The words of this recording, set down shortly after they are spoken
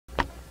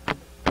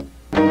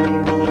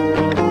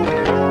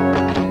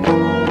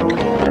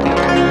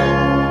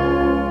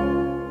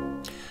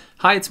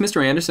Hi, it's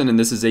Mr. Andersen, and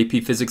this is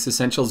AP Physics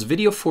Essentials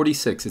video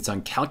 46. It's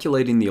on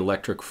calculating the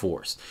electric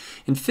force.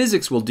 In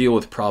physics, we'll deal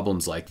with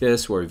problems like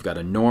this, where we've got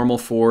a normal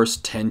force,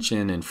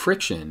 tension, and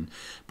friction.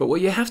 But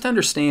what you have to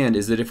understand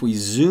is that if we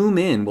zoom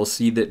in, we'll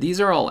see that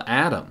these are all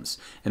atoms,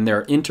 and there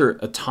are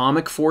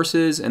interatomic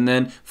forces, and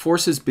then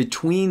forces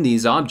between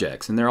these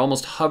objects, and they're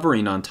almost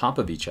hovering on top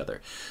of each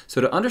other.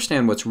 So to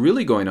understand what's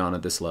really going on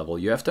at this level,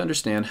 you have to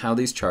understand how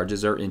these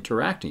charges are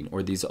interacting,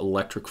 or these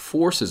electric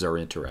forces are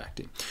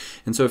interacting.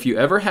 And so if you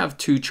ever have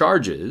two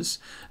charges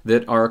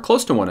that are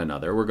close to one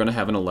another, we're going to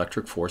have an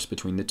electric force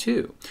between the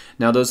two.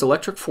 Now, those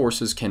electric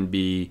forces can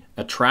be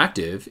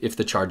attractive if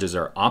the charges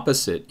are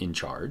opposite in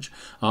charge,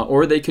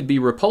 or they could be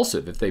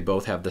repulsive if they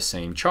both have the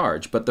same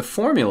charge. But the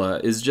formula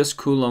is just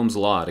Coulombs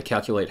Law to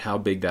calculate how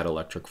big that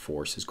electric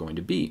force is going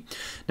to be.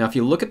 Now, if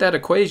you look at that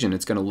equation,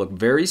 it's going to look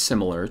very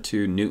similar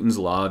to Newton's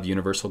law of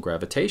universal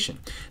gravitation.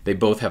 They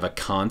both have a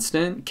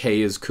constant.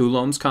 K is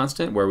Coulomb's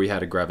constant, where we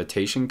had a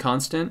gravitation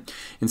constant.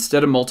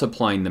 Instead of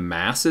multiplying the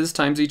masses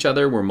times each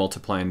other, we're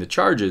multiplying the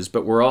charges,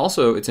 but we're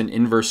also, it's an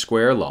inverse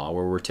square law,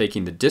 where we're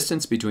taking the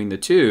distance between the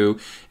two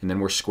and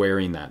then we're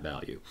squaring that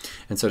value.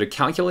 And so to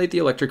calculate the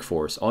electric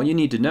force, all you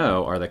need to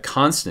know are the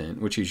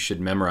constant, which you should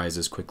memorize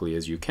as quickly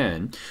as you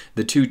can.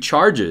 The two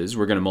charges,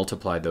 we're going to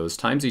multiply those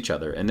times each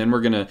other, and then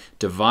we're going to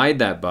divide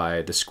that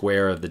by the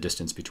square of the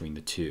distance between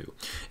the two.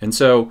 And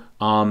so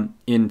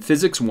in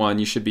Physics 1,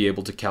 you should be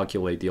able to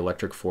calculate the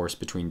electric force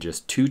between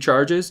just two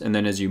charges, and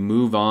then as you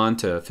move on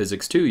to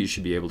Physics 2, you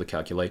should be able to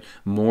calculate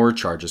more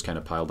charges kind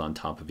of piled on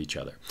top of each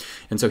other.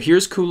 And so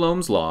here's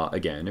Coulomb's law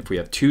again. If we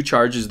have two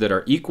charges that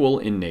are equal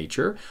in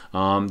nature,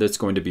 that's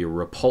going to be a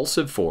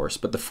repulsive force,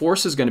 but the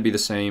force is going to be the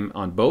same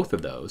on both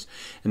of those.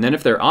 And then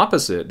if they're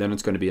opposite, then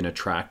it's going to be an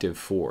attractive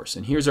force.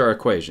 And here's our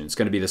equation. It's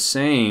going to be the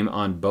same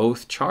on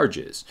both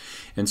charges.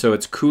 And so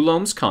it's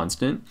Coulomb's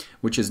constant,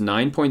 which is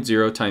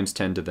 9.0 times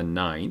 10 to the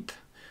 9th.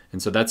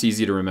 And so that's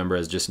easy to remember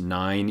as just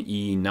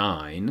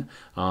 9e9.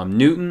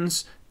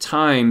 Newtons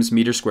times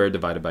meter squared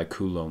divided by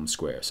Coulomb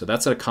square. So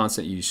that's a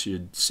constant you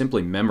should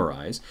simply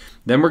memorize.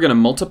 Then we're going to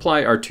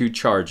multiply our two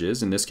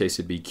charges. In this case,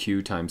 it'd be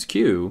Q times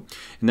Q.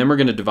 And then we're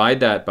going to divide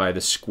that by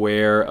the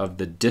square of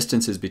the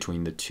distances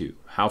between the two,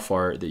 how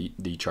far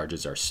the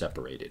charges are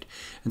separated.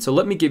 And so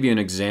let me give you an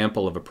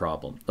example of a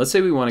problem. Let's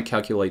say we want to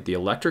calculate the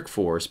electric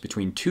force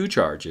between two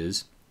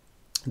charges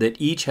that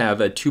each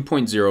have a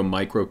 2.0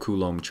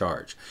 microcoulomb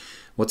charge.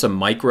 What's a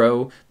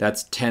micro?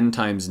 That's 1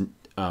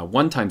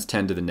 times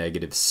 10 to the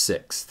negative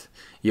 6th.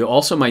 You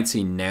also might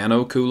see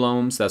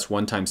nanocoulombs. That's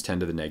 1 times 10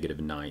 to the negative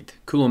 9th.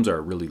 Coulombs are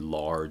a really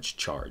large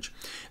charge.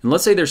 And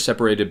let's say they're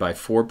separated by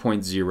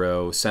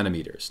 4.0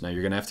 centimeters. Now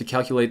you're going to have to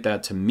calculate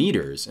that to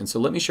meters. And so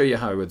let me show you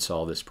how I would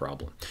solve this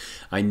problem.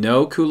 I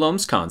know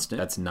Coulomb's constant.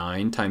 That's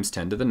 9 times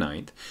 10 to the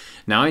 9th.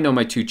 Now I know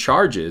my two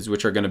charges,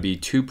 which are going to be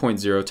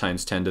 2.0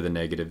 times 10 to the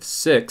negative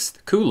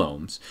 6th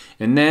coulombs.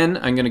 And then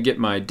I'm going to get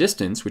my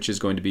distance, which is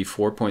going to be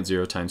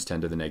 4.0 times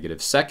 10 to the negative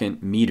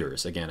 2nd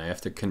meters. Again, I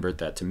have to convert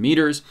that to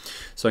meters.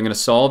 So I'm going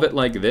to solve it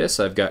like this.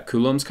 I've got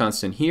Coulomb's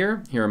constant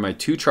here. Here are my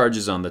two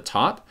charges on the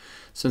top.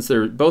 Since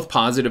they're both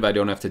positive, I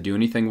don't have to do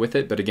anything with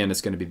it, but again, it's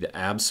going to be the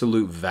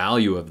absolute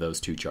value of those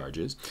two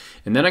charges.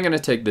 And then I'm going to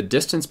take the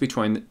distance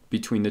between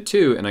the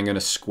two, and I'm going to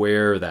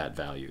square that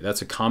value.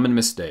 That's a common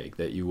mistake,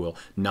 that you will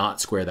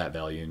not square that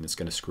value, and it's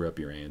going to screw up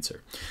your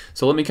answer.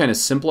 So let me kind of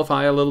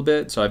simplify a little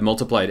bit. So I've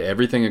multiplied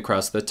everything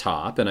across the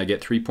top, and I get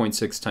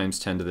 3.6 times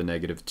 10 to the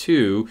negative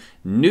 2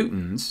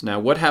 newtons. Now,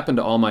 what happened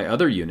to all my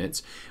other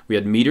units? We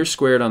had meter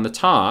squared on the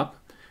top,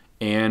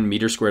 and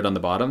meter squared on the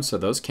bottom, so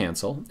those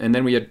cancel. And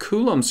then we had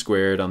Coulomb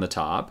squared on the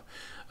top,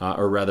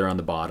 or rather on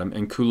the bottom,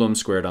 and Coulomb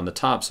squared on the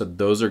top, so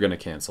those are going to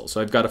cancel. So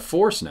I've got a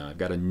force now. I've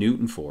got a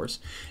Newton force.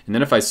 And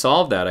then if I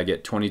solve that, I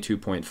get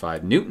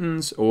 22.5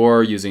 newtons,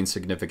 or using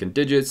significant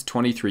digits,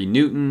 23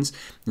 newtons.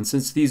 And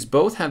since these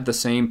both have the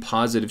same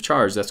positive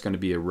charge, that's going to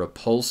be a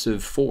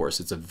repulsive force.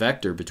 It's a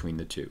vector between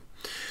the two.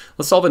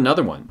 Let's solve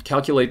another one.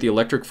 Calculate the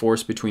electric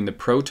force between the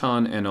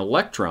proton and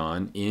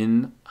electron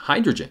in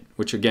hydrogen,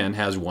 which again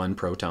has one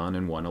proton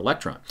and one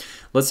electron.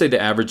 Let's say the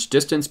average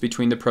distance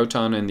between the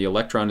proton and the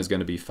electron is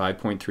going to be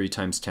 5.3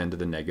 times 10 to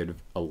the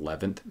negative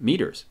 11th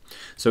meters.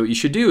 So what you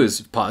should do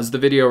is pause the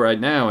video right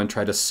now and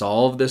try to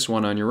solve this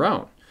one on your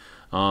own,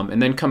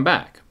 and then come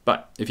back.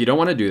 But if you don't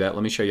want to do that,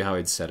 let me show you how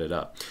I'd set it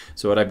up.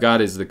 So what I've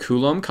got is the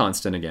Coulomb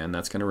constant again.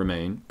 That's going to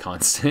remain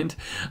constant.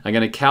 I'm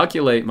going to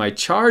calculate my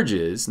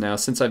charges. Now,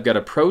 since I've got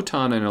a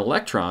proton and an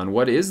electron,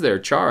 what is their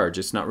charge?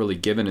 It's not really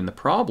given in the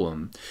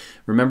problem.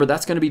 Remember,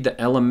 that's going to be the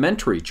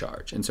elementary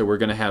charge. And so we're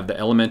going to have the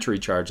elementary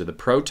charge of the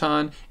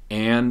proton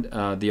and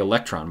the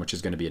electron, which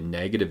is going to be a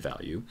negative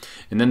value.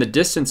 And then the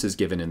distance is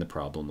given in the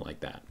problem like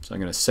that. So I'm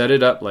going to set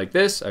it up like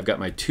this. I've got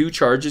my two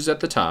charges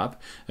at the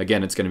top.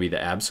 Again, it's going to be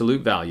the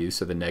absolute value,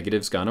 so the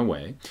negative's gone done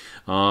away.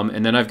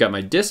 And then I've got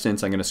my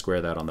distance. I'm going to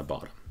square that on the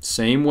bottom.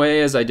 Same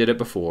way as I did it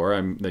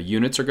before. The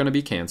units are going to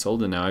be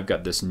canceled, and now I've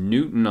got this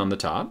Newton on the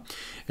top.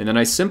 And then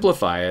I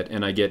simplify it,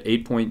 and I get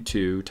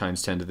 8.2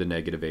 times 10 to the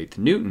negative 8th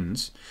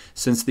newtons.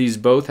 Since these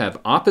both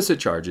have opposite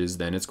charges,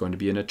 then it's going to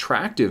be an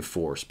attractive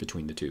force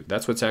between the two.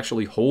 That's what's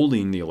actually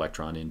holding the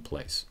electron in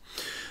place.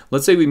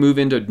 Let's say we move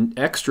into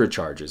extra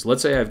charges.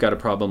 Let's say I've got a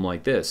problem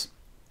like this.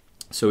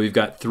 So we've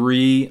got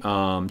three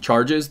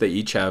charges. They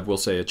each have, we'll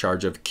say, a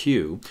charge of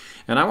Q.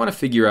 And I want to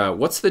figure out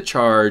what's the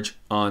charge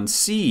on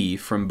C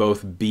from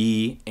both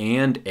B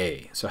and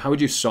A. So how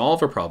would you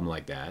solve a problem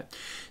like that?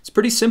 It's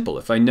pretty simple.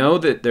 If I know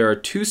that there are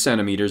 2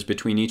 centimeters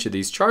between each of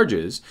these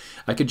charges,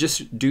 I could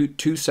just do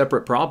 2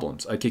 separate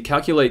problems. I could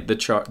calculate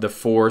the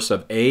force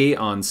of A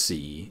on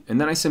C, and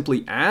then I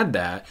simply add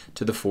that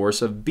to the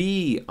force of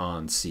B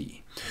on C.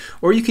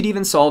 Or you could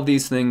even solve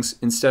these things,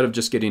 instead of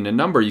just getting a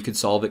number, you could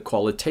solve it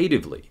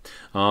qualitatively.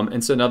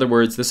 And so in other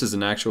words, this is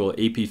an actual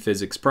AP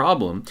physics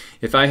problem.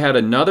 If I had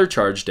another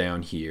charge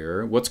down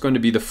here, what's going to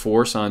be the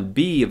force on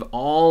B of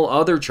all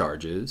other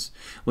charges?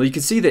 Well, you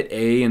can see that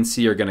A and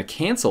C are going to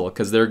cancel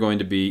because they're going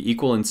to be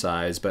equal in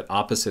size but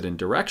opposite in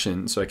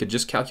direction. So I could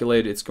just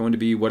calculate it's going to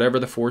be whatever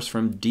the force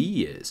from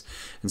D is.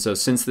 And so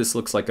since this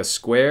looks like a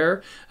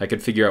square, I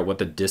could figure out what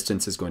the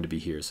distance is going to be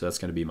here. So that's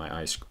going to be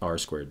my R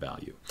squared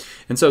value.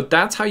 And so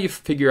that's how you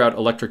figure out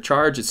electric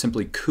charge. It's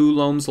simply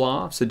Coulombs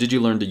Law. So did you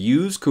learn to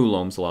use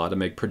Coulombs Law to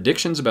make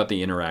predictions about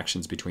the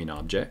interactions between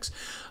objects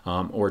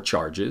or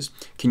charges?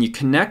 Can you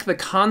connect the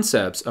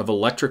concepts of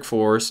electric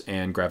force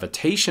and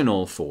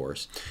gravitational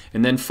force?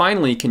 And then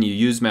finally, can you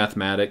use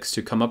mathematics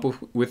to come up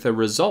with a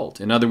result?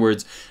 In other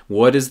words,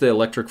 what is the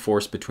electric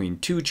force between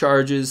 2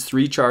 charges,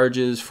 3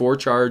 charges, 4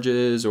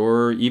 charges,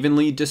 or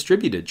evenly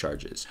distributed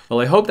charges?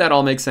 Well, I hope that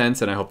all makes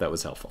sense, and I hope that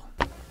was helpful.